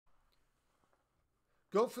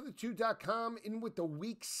GoForThe2.com in with the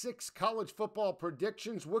Week 6 college football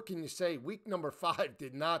predictions. What can you say? Week number 5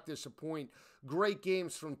 did not disappoint. Great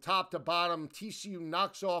games from top to bottom. TCU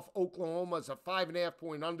knocks off Oklahoma as a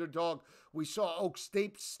 5.5-point underdog. We saw Oak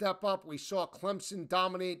State step up. We saw Clemson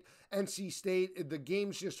dominate NC State. The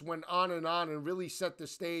games just went on and really set the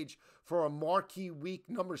stage for a marquee week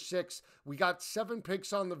number 6. We got 7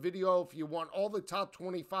 picks on the video. If you want all the top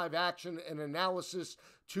 25 action and analysis,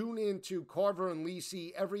 tune in to Carver and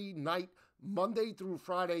Lisi every night, Monday through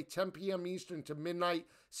Friday, 10 p.m. Eastern to midnight,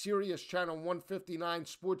 Sirius Channel 159,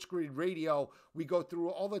 Sports Grid Radio. We go through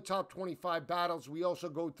all the top 25 battles. We also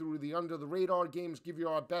go through the under-the-radar games, give you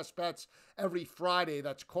our best bets every Friday.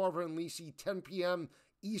 That's Carver and Lisi, 10 p.m.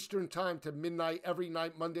 Eastern time to midnight every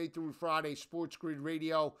night, Monday through Friday, Sports Grid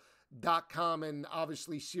Radio.com and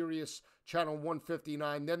obviously Sirius Channel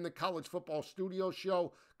 159. Then the College Football Studio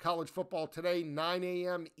Show, College Football Today, 9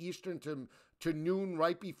 a.m. Eastern to noon,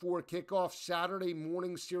 right before kickoff, Saturday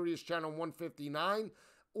morning, Sirius Channel 159.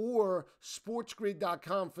 Or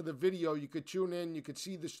sportsgrid.com for the video. You could tune in. You could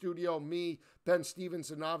see the studio, me, Ben Stevens,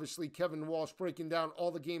 and obviously Kevin Walsh breaking down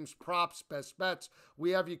all the games, props, best bets.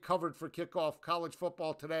 We have you covered for kickoff college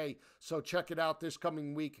football today. So check it out this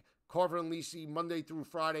coming week. Carver and Lisi, Monday through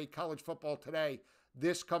Friday, College Football Today,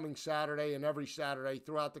 this coming Saturday and every Saturday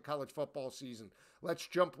throughout the college football season. Let's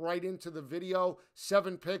jump right into the video.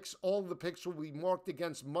 7 picks. All of the picks will be marked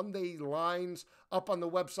against Monday lines up on the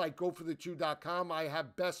website, GoForThe2.com. I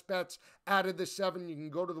have best bets out of the 7. You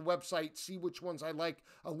can go to the website, see which ones I like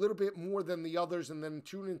a little bit more than the others, and then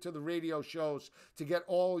tune into the radio shows to get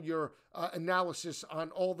all your analysis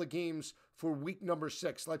on all the games for week number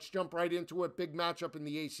 6. Let's jump right into it. Big matchup in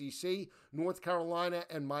the ACC. North Carolina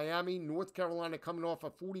and Miami. North Carolina coming off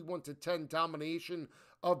a 41-10 domination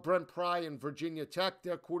of Brent Pry and Virginia Tech.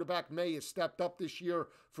 Their quarterback, May, has stepped up this year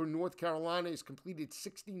for North Carolina. He's completed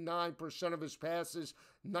 69% of his passes,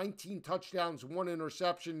 19 touchdowns, 1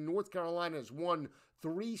 interception. North Carolina has won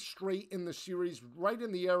 3 straight in the series, right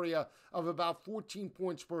in the area of about 14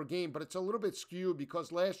 points per game. But it's a little bit skewed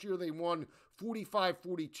because last year they won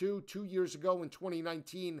 45-42. 2 years ago in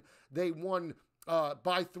 2019, they won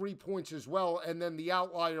by 3 points as well. And then the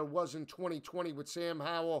outlier was in 2020 with Sam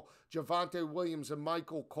Howell, Javonte Williams, and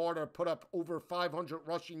Michael Carter put up over 500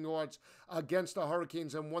 rushing yards against the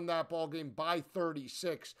Hurricanes and won that ball game by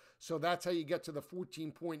 36. So that's how you get to the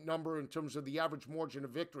 14-point number in terms of the average margin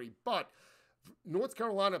of victory. But North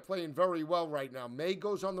Carolina playing very well right now. May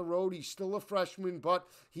goes on the road. He's still a freshman, but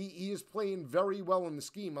he is playing very well in the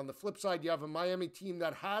scheme. On the flip side, you have a Miami team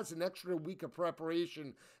that has an extra week of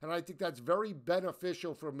preparation, and I think that's very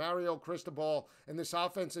beneficial for Mario Cristobal and this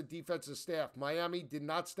offensive defensive staff. Miami did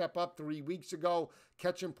not step up 3 weeks ago,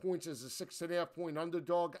 catching points as a 6.5-point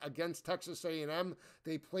underdog against Texas A&M.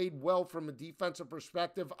 They played well from a defensive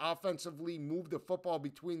perspective, offensively moved the football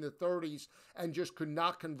between the 30s, and just could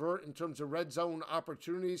not convert in terms of red zone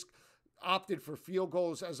opportunities, opted for field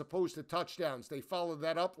goals as opposed to touchdowns. They followed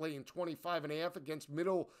that up, laying 25.5 against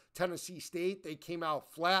Middle Tennessee State. They came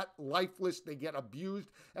out flat, lifeless. They get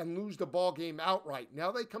abused and lose the ball game outright.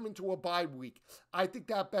 Now they come into a bye week. I think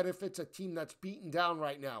that benefits a team that's beaten down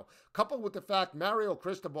right now. Coupled with the fact, Mario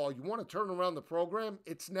Cristobal, you want to turn around the program,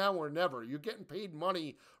 it's now or never. You're getting paid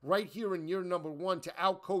money right here in year number 1 to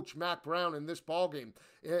outcoach Mack Brown in this ball game.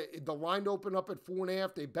 The line opened up at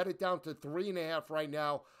 4.5. They bet it down to 3.5 right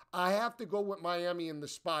now. I have to go with Miami in the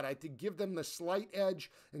spot. I had to give them the slight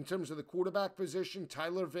edge in terms of the quarterback position.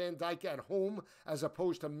 Tyler Van Dyke at home as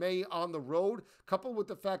opposed to May on the road, coupled with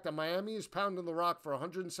the fact that Miami is pounding the rock for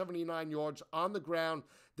 179 yards on the ground.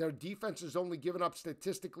 Their defense has only given up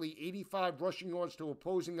statistically 85 rushing yards to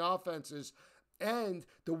opposing offenses. And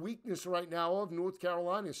the weakness right now of North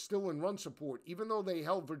Carolina is still in run support. Even though they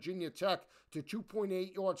held Virginia Tech to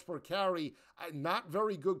 2.8 yards per carry, not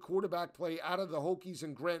very good quarterback play out of the Hokies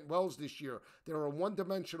and Grant Wells this year. They're a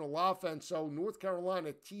one-dimensional offense, so North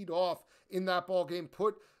Carolina teed off in that ball game,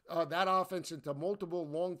 put that offense into multiple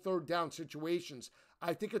long third down situations.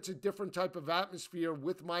 I think it's a different type of atmosphere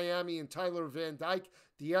with Miami and Tyler Van Dyke.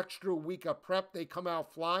 The extra week of prep, they come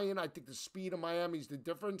out flying. I think the speed of Miami is the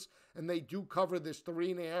difference, and they do cover this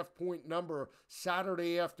 3.5-point number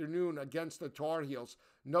Saturday afternoon against the Tar Heels.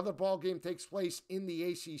 Another ball game takes place in the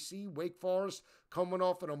ACC. Wake Forest coming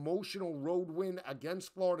off an emotional road win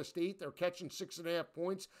against Florida State. They're catching 6.5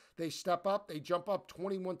 points. They step up. They jump up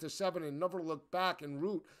 21-7 and never look back en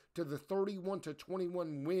route to the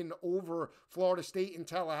 31-21 win over Florida State in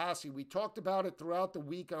Tallahassee. We talked about it throughout the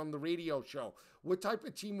week on the radio show. What type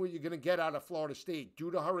of team were you going to get out of Florida State?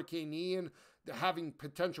 Due to Hurricane Ian, having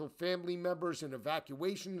potential family members in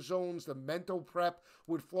evacuation zones, the mental prep,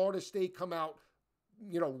 would Florida State come out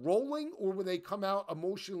rolling, or will they come out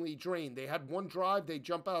emotionally drained? They had one drive, they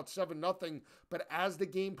jump out 7-0, but as the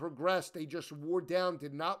game progressed, they just wore down,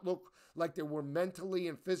 did not look like they were mentally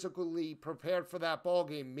and physically prepared for that ball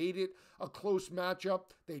game. Made it a close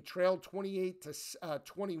matchup. They trailed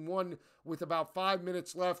 28-21 with about 5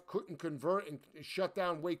 minutes left, couldn't convert and shut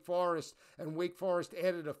down Wake Forest, and Wake Forest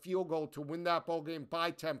added a field goal to win that ball game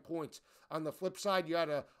by 10 points. On the flip side, you had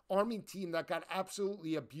a Army team that got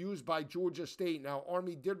absolutely abused by Georgia State. Now,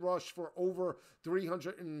 Army did rush for over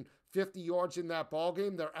 350 yards in that ball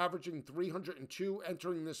game. They're averaging 302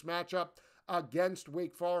 entering this matchup against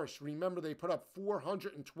Wake Forest. Remember, they put up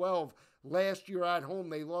 412 last year at home.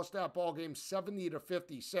 They lost that ball game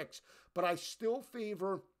 70-56. But I still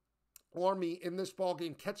favor Army in this ball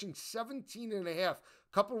game, catching 17.5.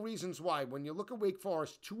 Couple reasons why. When you look at Wake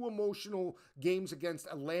Forest, 2 emotional games against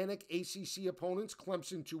Atlantic ACC opponents,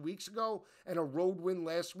 Clemson 2 weeks ago, and a road win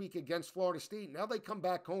last week against Florida State. Now they come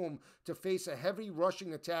back home to face a heavy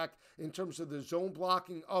rushing attack in terms of the zone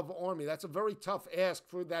blocking of Army. That's a very tough ask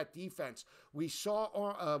for that defense. We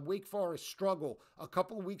saw Wake Forest struggle a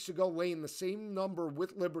couple of weeks ago, laying the same number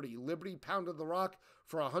with Liberty. Liberty pounded the rock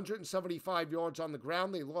for 175 yards on the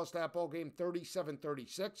ground. They lost that ball game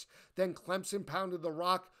 37-36. Then Clemson pounded the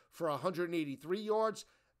rock for 183 yards.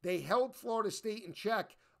 They held Florida State in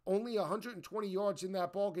check, only 120 yards in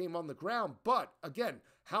that ball game on the ground. But again,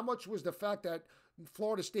 how much was the fact that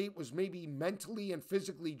Florida State was maybe mentally and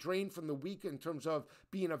physically drained from the week in terms of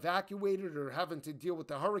being evacuated or having to deal with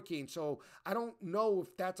the hurricane? So I don't know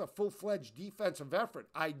if that's a full-fledged defensive effort.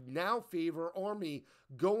 I now favor Army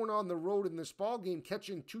going on the road in this ball game,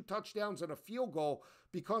 catching 2 touchdowns and a field goal,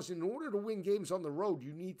 because in order to win games on the road,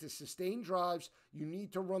 you need to sustain drives, you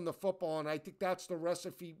need to run the football, and I think that's the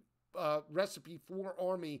recipe for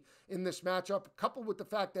Army in this matchup, coupled with the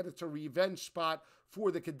fact that it's a revenge spot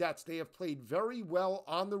for the Cadets. They have played very well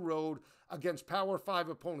on the road against Power 5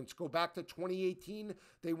 opponents. Go back to 2018,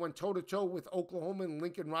 they went toe-to-toe with Oklahoma and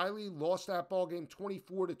Lincoln Riley, lost that ball game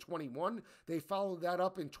 24-21. They followed that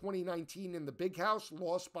up in 2019 in the Big House,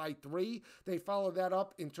 lost by 3. They followed that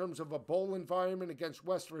up in terms of a bowl environment against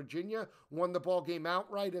West Virginia, won the ball game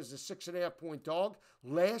outright as a 6.5-point dog.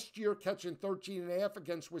 Last year, catching 13.5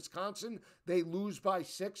 against Wisconsin, they lose by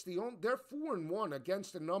 6. They're 4-1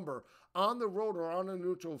 against a number on the road or on a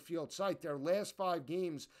neutral field site. Their last 5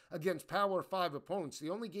 games against Power 5 opponents. The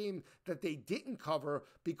only game that they didn't cover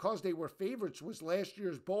because they were favorites was last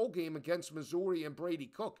year's bowl game against Missouri and Brady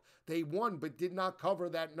Cook. They won but did not cover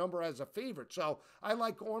that number as a favorite. So I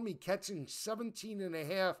like Army catching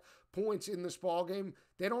 17.5 points in this ball game.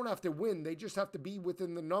 They don't have to win. They just have to be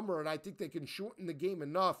within the number, and I think they can shorten the game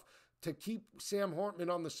enough to keep Sam Hartman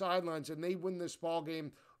on the sidelines, and they win this ball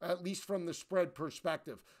game, at least from the spread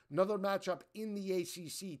perspective. Another matchup in the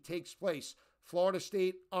ACC takes place. Florida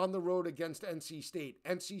State on the road against NC State.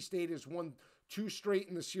 NC State has won 2 straight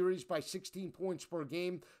in the series by 16 points per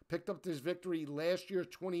game. Picked up this victory last year,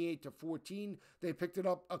 28-14. They picked it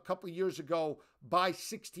up a couple of years ago by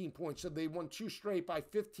 16 points. So they won 2 straight by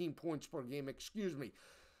 15 points per game.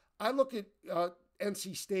 I look at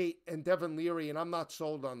NC State and Devin Leary, and I'm not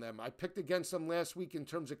sold on them. I picked against them last week in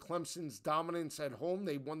terms of Clemson's dominance at home.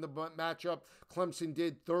 They won the matchup. Clemson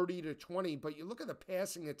did 30-20, but you look at the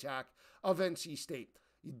passing attack of NC State.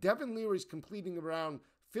 Devin Leary is completing around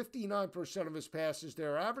 59% of his passes.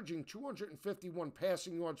 They're averaging 251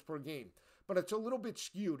 passing yards per game, but it's a little bit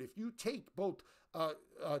skewed. If you take both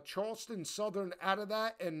Charleston Southern out of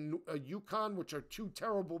that and UConn, which are 2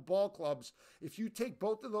 terrible ball clubs, if you take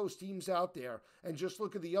both of those teams out there and just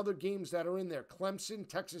look at the other games that are in there, Clemson,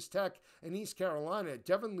 Texas Tech, and East Carolina,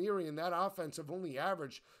 Devin Leary in that offense have only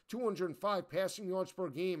averaged 205 passing yards per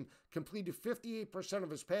game, completed 58% of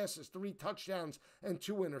his passes, 3 touchdowns, and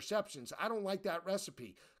 2 interceptions. I don't like that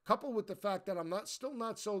recipe. Coupled with the fact that I'm still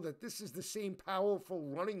not sold that this is the same powerful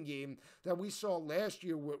running game that we saw last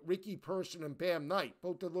year with Ricky Person and Bam Knight.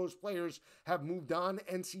 Both of those players have moved on.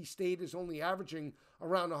 NC State is only averaging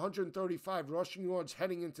around 135 rushing yards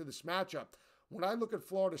heading into this matchup. When I look at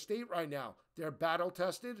Florida State right now, they're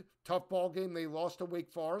battle-tested. Tough ball game. They lost to Wake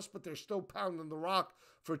Forest, but they're still pounding the rock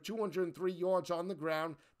for 203 yards on the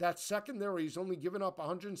ground. That secondary is only given up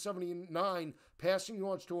 179 passing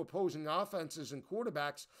yards to opposing offenses and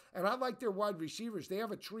quarterbacks. And I like their wide receivers. They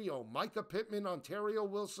have a trio, Micah Pittman, Ontario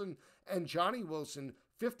Wilson, and Johnny Wilson.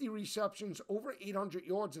 50 receptions, over 800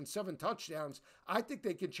 yards, and 7 touchdowns. I think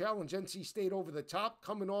they can challenge NC State over the top,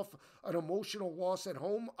 coming off an emotional loss at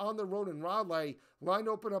home. On the road in Raleigh, line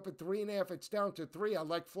open up at 3.5. It's down to 3. I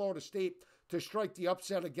like Florida State to strike the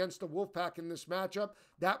upset against the Wolfpack in this matchup.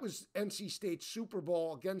 That was NC State's Super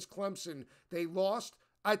Bowl against Clemson. They lost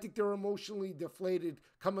I think they're emotionally deflated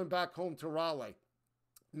coming back home to Raleigh.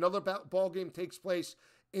 Another ball game takes place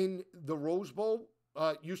in the Rose Bowl.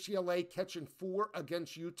 UCLA catching 4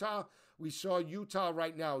 against Utah. We saw Utah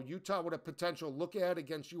right now. Utah with a potential look ahead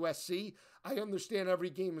against USC. I understand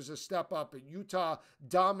every game is a step up, but Utah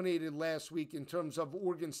dominated last week in terms of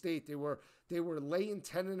Oregon State. They were laying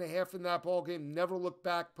 10.5 in that ball game. Never looked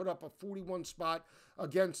back. Put up a 41 spot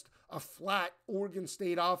against a flat Oregon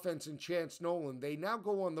State offense and Chance Nolan. They now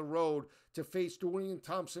go on the road to face Dorian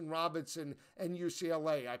Thompson-Robinson and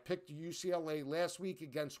UCLA. I picked UCLA last week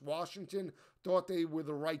against Washington. Thought they were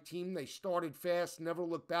the right team. They started fast, never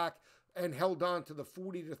looked back, and held on to the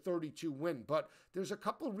 40-32 win. But there's a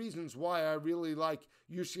couple of reasons why I really like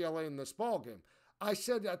UCLA in this ballgame. I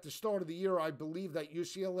said at the start of the year, I believe that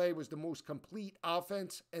UCLA was the most complete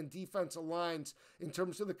offense and defensive lines in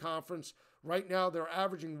terms of the conference. Right now, they're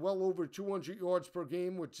averaging well over 200 yards per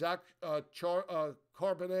game with Zach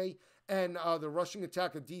Charbonnet and the rushing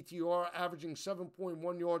attack of DTR averaging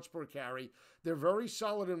 7.1 yards per carry. They're very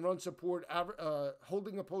solid in run support,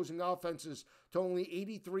 holding opposing offenses to only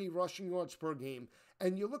 83 rushing yards per game.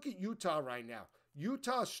 And you look at Utah right now.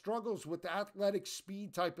 Utah struggles with athletic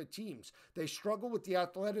speed type of teams. They struggle with the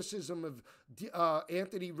athleticism of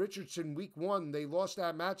Anthony Richardson week 1. They lost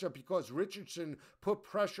that matchup because Richardson put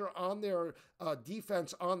pressure on their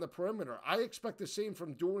defense on the perimeter. I expect the same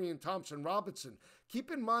from Dorian Thompson-Robinson.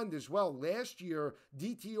 Keep in mind as well, last year,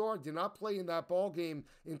 DTR did not play in that ball game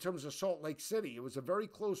in terms of Salt Lake City. It was a very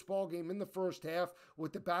close ball game in the first half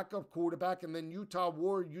with the backup quarterback, and then Utah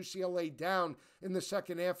wore UCLA down in the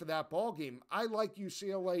second half of that ball game. I like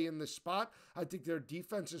UCLA in this spot. I think their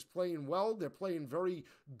defense is playing well. They're playing very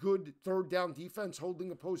good third down defense,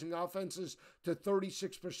 holding opposing offenses to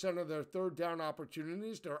 36% of their third down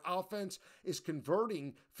opportunities. Their offense is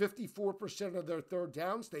converting 54% of their third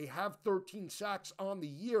downs. They have 13 sacks on the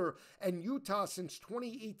year, and Utah since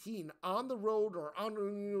 2018 on the road or on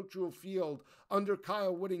a neutral field under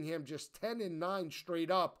Kyle Whittingham just 10-9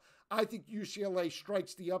 straight up. I think UCLA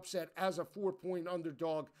strikes the upset as a 4-point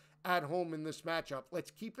underdog at home in this matchup.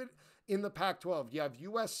 Let's keep it in the Pac-12. You have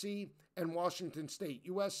USC and Washington State.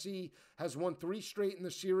 USC has won 3 straight in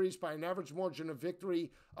the series by an average margin of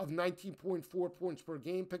victory of 19.4 points per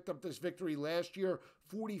game. Picked up this victory last year,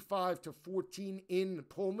 45-14 in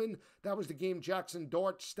Pullman. That was the game Jackson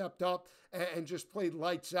Dart stepped up and just played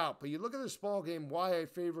lights out. But you look at this ball game, why I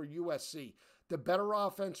favor USC. The better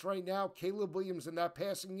offense right now, Caleb Williams in that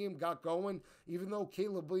passing game got going. Even though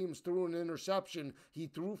Caleb Williams threw an interception, he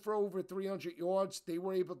threw for over 300 yards. They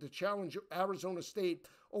were able to challenge Arizona State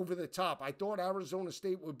over the top. I thought Arizona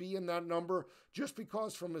State would be in that number just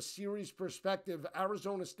because from a series perspective,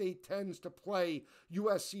 Arizona State tends to play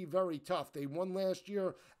USC very tough. They won last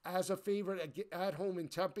year as a favorite at home in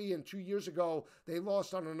Tempe, and 2 years ago, they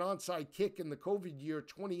lost on an onside kick in the COVID year,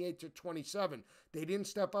 28-27. They didn't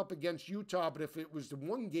step up against Utah, but if it was the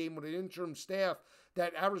one game with an interim staff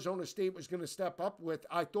that Arizona State was going to step up with,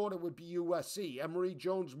 I thought it would be USC. Emory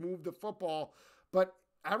Jones moved the football, but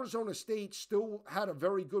Arizona State still had a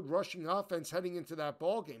very good rushing offense heading into that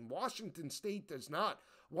ball game. Washington State does not.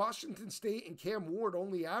 Washington State and Cam Ward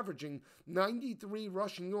only averaging 93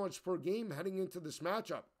 rushing yards per game heading into this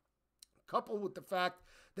matchup. Coupled with the fact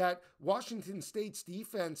that Washington State's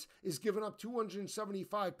defense is giving up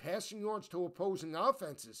 275 passing yards to opposing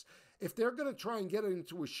offenses. If they're going to try and get it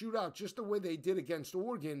into a shootout just the way they did against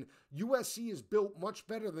Oregon, USC is built much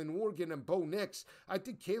better than Oregon and Bo Nix. I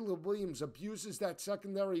think Caleb Williams abuses that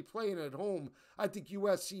secondary playing at home. I think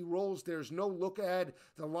USC rolls. There's no look ahead.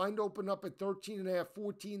 The line opened up at 13.5,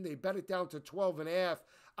 14. They bet it down to 12.5.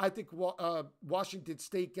 I think Washington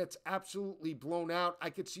State gets absolutely blown out. I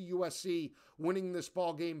could see USC winning this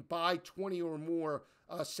ball game by 20 or more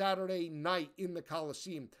Saturday night in the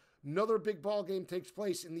Coliseum. Another big ball game takes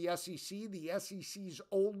place in the SEC, the SEC's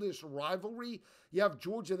oldest rivalry. You have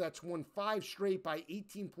Georgia that's won 5 straight by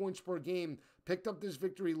 18 points per game, picked up this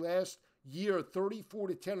victory last year,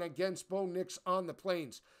 34-10 against Bo Nix on the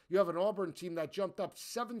Plains. You have an Auburn team that jumped up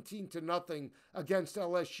 17-0 against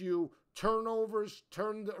LSU. Turnovers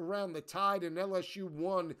turned around the tide, and LSU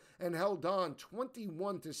won and held on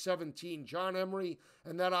 21-17. John Emery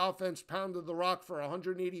and that offense pounded the rock for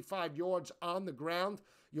 185 yards on the ground.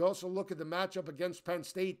 You also look at the matchup against Penn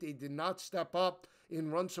State. They did not step up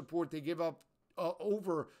in run support. They gave up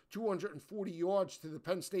over 240 yards to the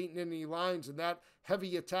Penn State and Nittany Lions, and that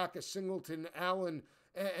heavy attack of Singleton, Allen,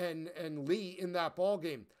 and Lee in that ball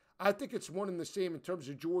game. I think it's one and the same in terms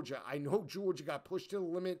of Georgia. I know Georgia got pushed to the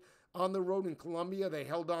limit on the road in Columbia. They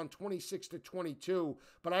held on 26-22,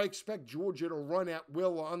 but I expect Georgia to run at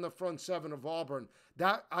will on the front seven of Auburn.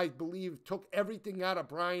 That, I believe, took everything out of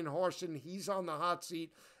Brian Harsin. He's on the hot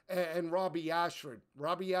seat. And Robbie Ashford.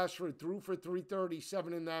 Robbie Ashford threw for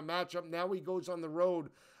 337 in that matchup. Now he goes on the road.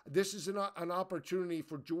 This is an opportunity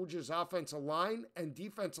for Georgia's offensive line and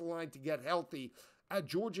defensive line to get healthy.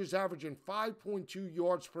 Georgia's averaging 5.2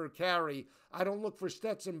 yards per carry. I don't look for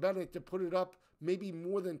Stetson Bennett to put it up maybe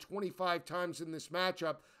more than 25 times in this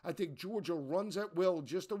matchup. I think Georgia runs at will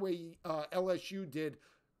just the way LSU did.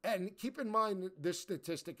 And keep in mind this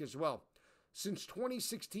statistic as well. Since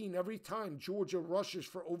 2016, every time Georgia rushes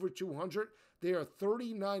for over 200, they are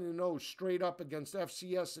 39-0 straight up against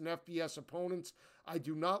FCS and FBS opponents. I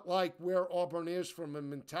do not like where Auburn is from a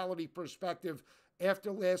mentality perspective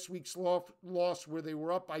after last week's loss where they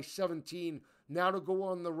were up by 17. Now to go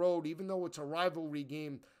on the road, even though it's a rivalry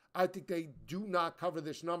game, I think they do not cover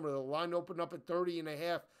this number. The line opened up at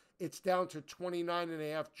 30.5. It's down to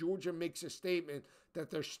 29.5. Georgia makes a statement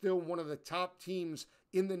that they're still one of the top teams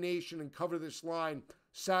in the nation and cover this line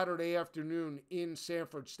Saturday afternoon in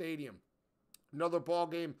Sanford Stadium. Another ball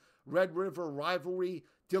game, Red River rivalry,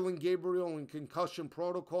 Dylan Gabriel in concussion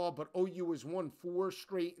protocol, but OU has won 4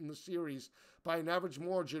 straight in the series by an average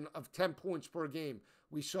margin of 10 points per game.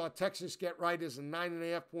 We saw Texas get right as a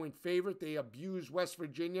 9.5-point favorite. They abused West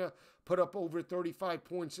Virginia, put up over 35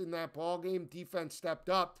 points in that ball game. Defense stepped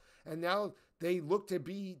up, and now they look to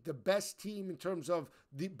be the best team in terms of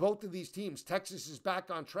both of these teams. Texas is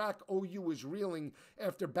back on track. OU is reeling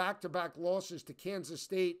after back-to-back losses to Kansas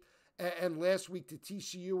State and last week to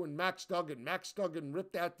TCU and Max Duggan. Max Duggan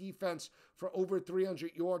ripped that defense for over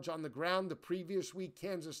 300 yards on the ground. The previous week,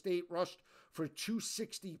 Kansas State rushed for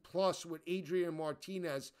 260-plus with Adrian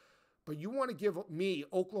Martinez. But you want to give me,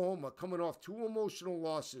 Oklahoma, coming off 2 emotional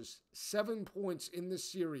losses, 7 points in this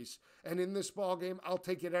series. And in this ballgame, I'll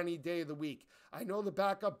take it any day of the week. I know the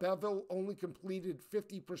backup, Beville, only completed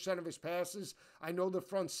 50% of his passes. I know the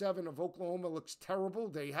front seven of Oklahoma looks terrible.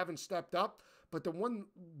 They haven't stepped up. But the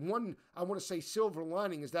one I want to say silver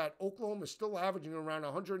lining is that Oklahoma is still averaging around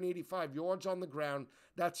 185 yards on the ground.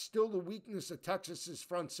 That's still the weakness of Texas's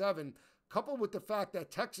front seven. Coupled with the fact that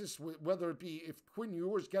Texas, whether it be if Quinn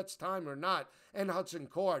Ewers gets time or not, and Hudson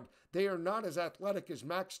Card, they are not as athletic as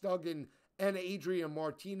Max Duggan and Adrian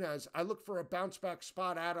Martinez. I look for a bounce-back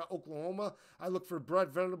spot out of Oklahoma. I look for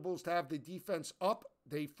Brett Venables to have the defense up.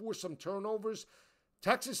 They force some turnovers.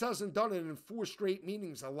 Texas hasn't done it in 4 straight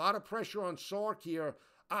meetings. A lot of pressure on Sark here.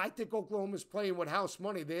 I think Oklahoma's playing with house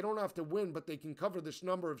money. They don't have to win, but they can cover this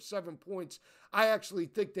number of 7 points. I actually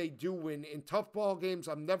think they do win. In tough ball games,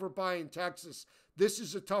 I'm never buying Texas. This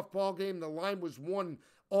is a tough ball game. The line was won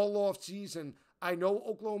all off season. I know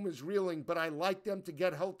Oklahoma's reeling, but I like them to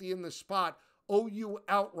get healthy in the spot. OU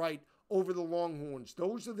outright over the Longhorns.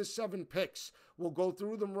 Those are the 7 picks. We'll go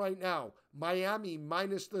through them right now. Miami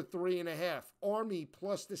minus the 3.5. Army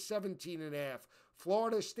plus the 17.5.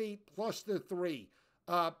 Florida State plus the 3.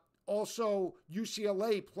 Also,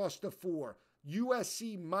 UCLA plus the 4.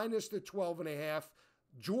 USC minus the 12.5.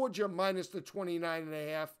 Georgia minus the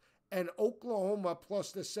 29.5. And Oklahoma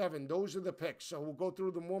plus the 7. Those are the picks. So we'll go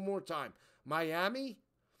through them one more time. Miami,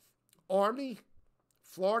 Army,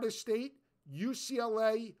 Florida State,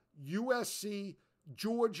 UCLA, USC,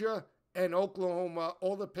 Georgia, and Oklahoma.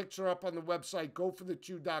 All the picks are up on the website,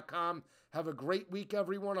 goforthe2.com. Have a great week,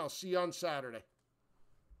 everyone. I'll see you on Saturday.